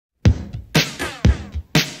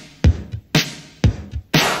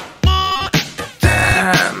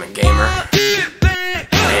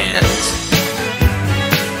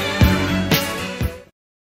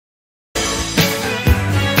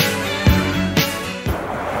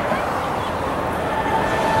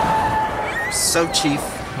So, Chief,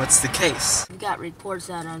 what's the case? We got reports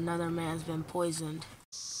that another man's been poisoned.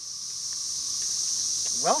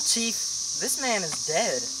 Well, Chief, this man is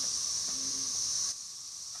dead.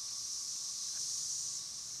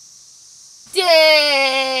 Dang!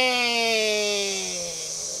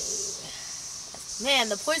 Man,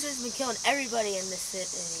 the poison's been killing everybody in this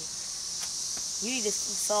city. You need to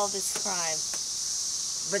solve this crime.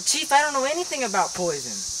 But, Chief, I don't know anything about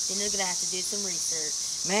poison. Then you're gonna have to do some research.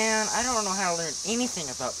 Man, I don't know how to learn anything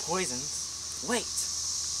about poisons. Wait.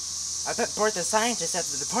 I bet Bert the scientist at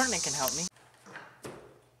the department can help me.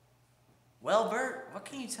 Well, Bert, what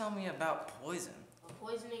can you tell me about poison? Well,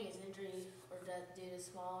 poisoning is injury or death due to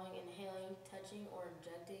swallowing, inhaling, touching, or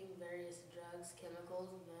injecting various drugs,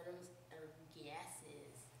 chemicals, venoms, or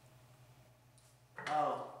gases.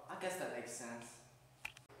 Oh, I guess that makes sense.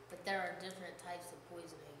 But there are different types of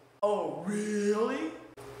poisoning. Oh, really?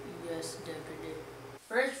 Yes, Deputy.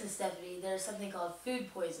 For instance, Deputy, there's something called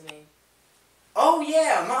food poisoning. Oh,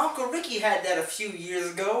 yeah, my Uncle Ricky had that a few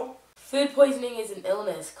years ago. Food poisoning is an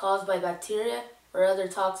illness caused by bacteria or other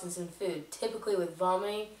toxins in food, typically with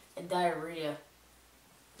vomiting and diarrhea.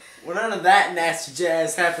 Well, none of that nasty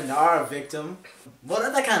jazz happened to our victim. What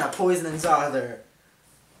other kind of poisonings are there?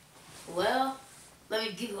 Well, let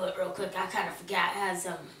me Google it real quick. I kind of forgot. I had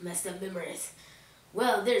some messed up memories.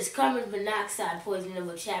 Well, there's carbon monoxide poisoning,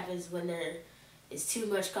 which happens when there is too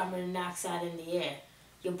much carbon monoxide in the air.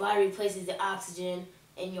 Your body replaces the oxygen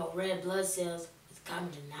in your red blood cells with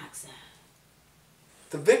carbon dioxide.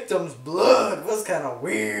 The victim's blood was kind of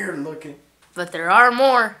weird looking. But there are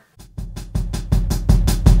more.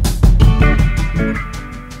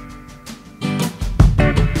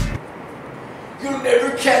 You'll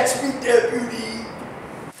never catch me, Deputy.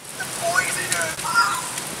 The poisoner.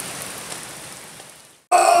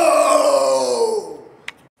 Oh!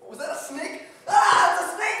 Was that a snake? Ah, it's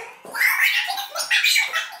a snake!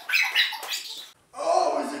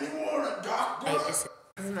 Oh, is anyone a doctor? Hey, this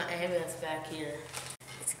is my ambulance back here.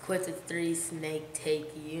 It's equipped with 3 snake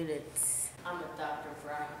take units. I'm a Dr.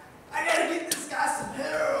 Brown. I gotta get this guy some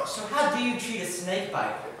help. So how do you treat a snake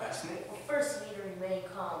bite? Well, first you need to remain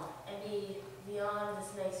calm and be beyond the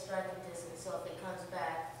snake's striking distance, so if it comes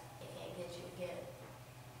back, it can't get you again.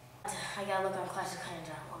 I gotta look on Clash of Clans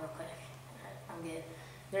real quick. Alright, I'm good.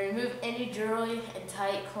 Then remove any jewelry and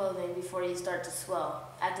tight clothing before you start to swell.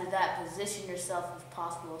 After that, position yourself if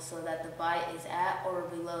possible so that the bite is at or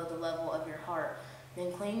below the level of your heart.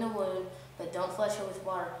 Then clean the wound, but don't flush it with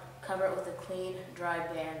water. Cover it with a clean, dry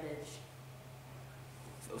bandage.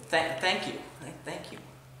 Thank you. Thank you.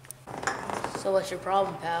 So what's your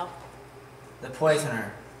problem, pal? The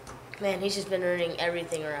poisoner. Man, he's just been ruining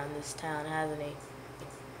everything around this town, hasn't he?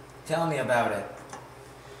 Tell me about it.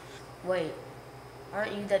 Wait,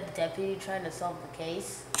 aren't you the deputy trying to solve the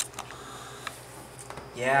case?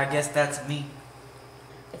 Yeah, I guess that's me.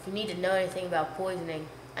 If you need to know anything about poisoning,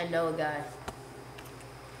 I know a guy.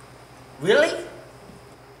 Really?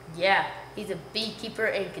 Yeah, he's a beekeeper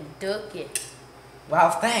in Kentucky.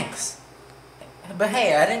 Wow, thanks. But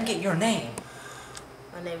hey, I didn't get your name.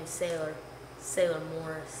 My name is Sailor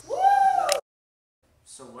Morris. Woo!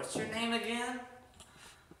 So what's your name again?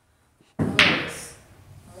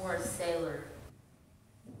 Morris Sailor.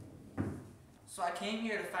 So I came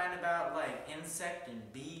here to find about like insect and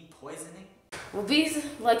bee poisoning. Well, bees,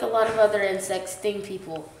 like a lot of other insects, sting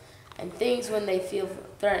people and things when they feel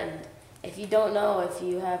threatened. If you don't know if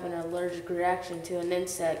you have an allergic reaction to an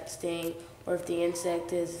insect sting or if the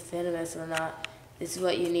insect is venomous or not, this is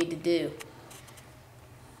what you need to do.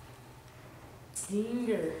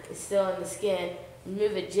 Stinger is still in the skin.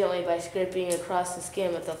 Remove it gently by scraping across the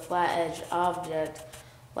skin with a flat-edged object,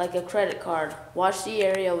 like a credit card. Wash the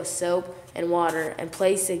area with soap and water and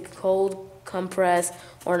place a cold compress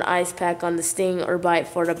or an ice pack on the sting or bite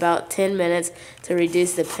for about 10 minutes to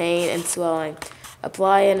reduce the pain and swelling.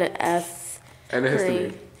 Apply an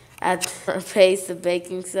aspirin. Add a paste of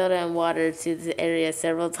baking soda and water to the area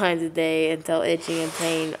several times a day until itching and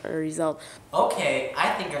pain resolve. Okay,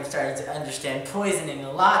 I think I'm starting to understand poisoning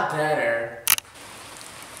a lot better.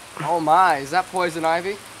 Oh my, is that poison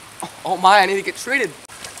ivy? Oh my, I need to get treated.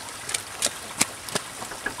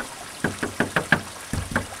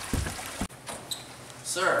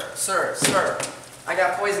 Sir, I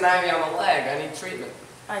got poison ivy on the leg. I need treatment.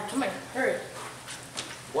 Alright, come here, hurry.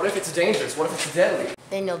 What if it's dangerous? What if it's deadly?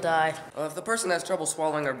 Then you'll die. If the person has trouble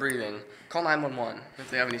swallowing or breathing, call 911. If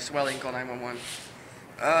they have any swelling, call 911.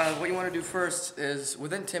 What you want to do first is,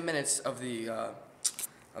 within 10 minutes of the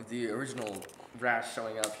original rash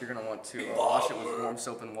showing up, you're going to want to wash it with warm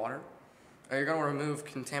soap and water. You're going to remove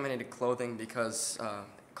contaminated clothing because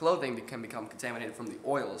clothing can become contaminated from the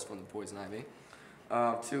oils from the poison ivy.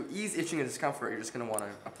 To ease itching and discomfort, you're just going to want to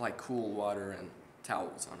apply cool water and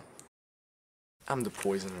towels on it. I'm the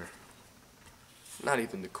poisoner. Not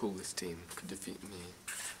even the coolest team could defeat me.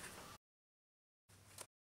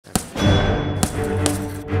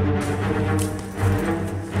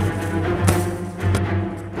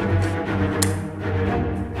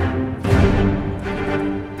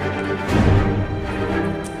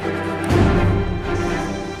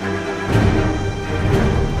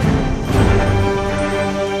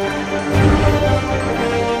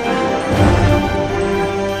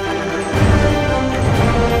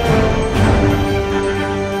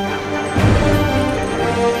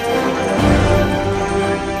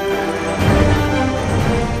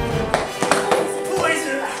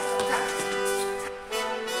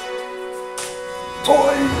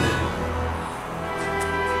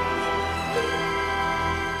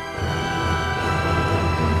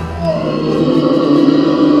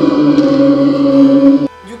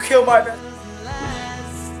 You killed my best.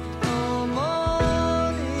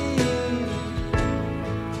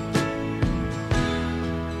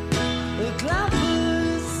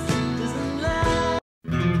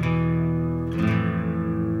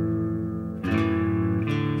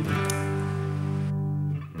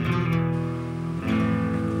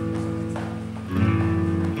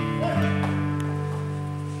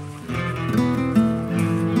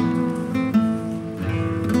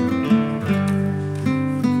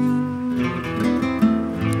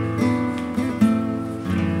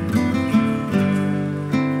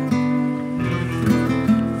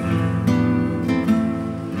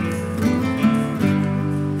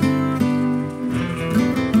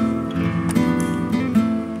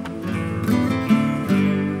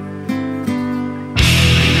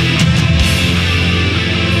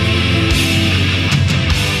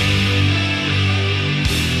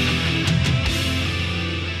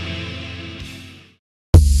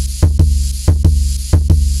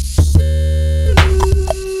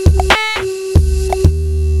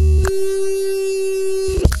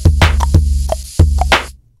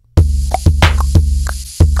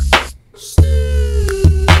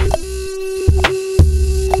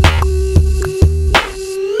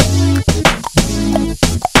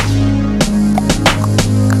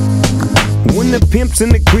 The pimp's in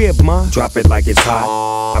the crib, ma. Drop it like it's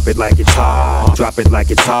hot. Drop it like it's hot. Drop it like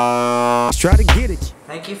it's hot. Let's try to get it.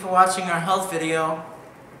 Thank you for watching our health video.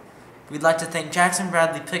 We'd like to thank Jackson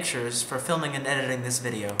Bradley Pictures for filming and editing this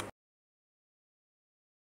video.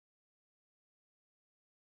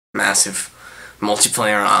 Massive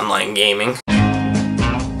multiplayer online gaming.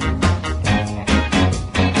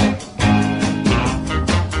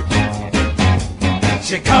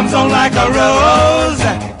 She comes on like a rose,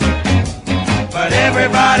 but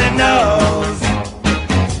everybody knows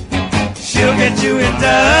she'll get you in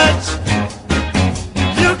touch.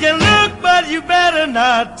 You can look, but you better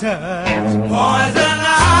not touch. Poison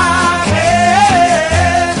ivy,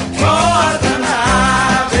 poison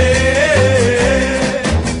ivy.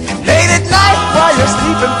 Late at night while you're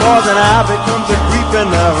sleeping, poison ivy comes a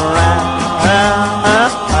creeping around.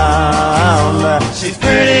 She's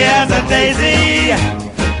pretty as a daisy,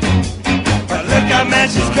 but look out, man,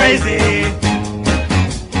 she's crazy.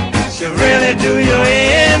 She'll really do you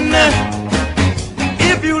in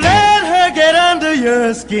if you let her get under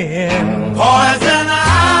your skin. Poison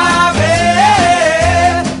ivy,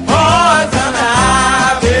 poison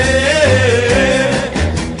ivy.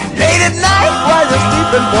 Late at night while you're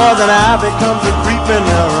sleeping, poison ivy comes a creeping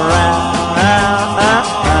around.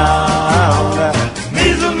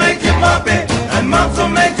 Measles make you bumpy, and mumps will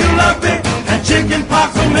make you lumpy, and chicken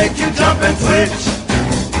pox will make you jump and switch.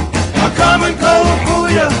 A common cold will fool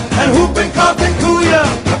ya, and whooping cough will cool ya.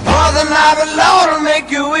 The poison ivy Lord will make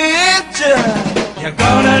you itch. You're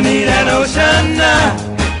gonna need an ocean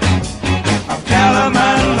of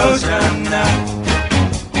calamine lotion.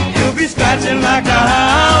 You'll be scratching like a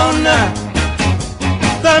hound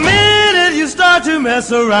the minute you start to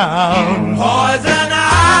mess around. Poison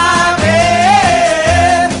ivy,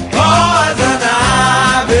 poison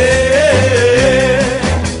ivy.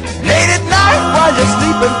 Late at night while you're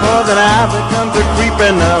sleeping, poison ivy comes a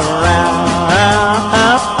creeping around.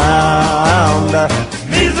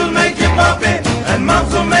 Measles make you bumpy, and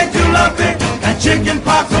mumps will make you lumpy, and chicken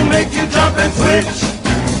pox will make you jump and switch.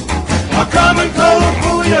 A common cold will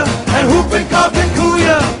fool ya, and whooping cough will cool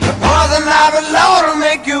ya. The poison ivy Lord will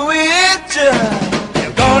make you itch.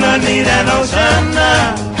 You're gonna need an ocean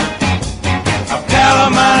of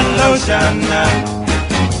calamine lotion.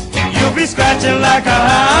 You'll be scratching like a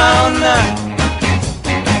hound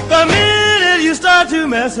the minute you start to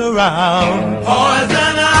mess around.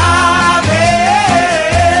 Poison ivy,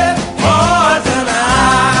 poison ivy.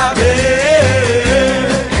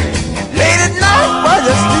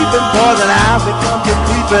 cause now it comes to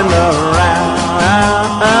creeping around.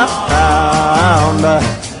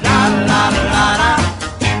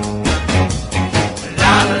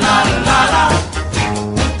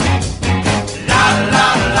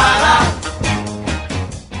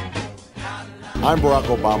 I'm Barack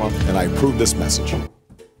Obama, and I approve this message.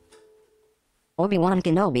 Obi-Wan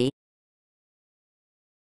Kenobi.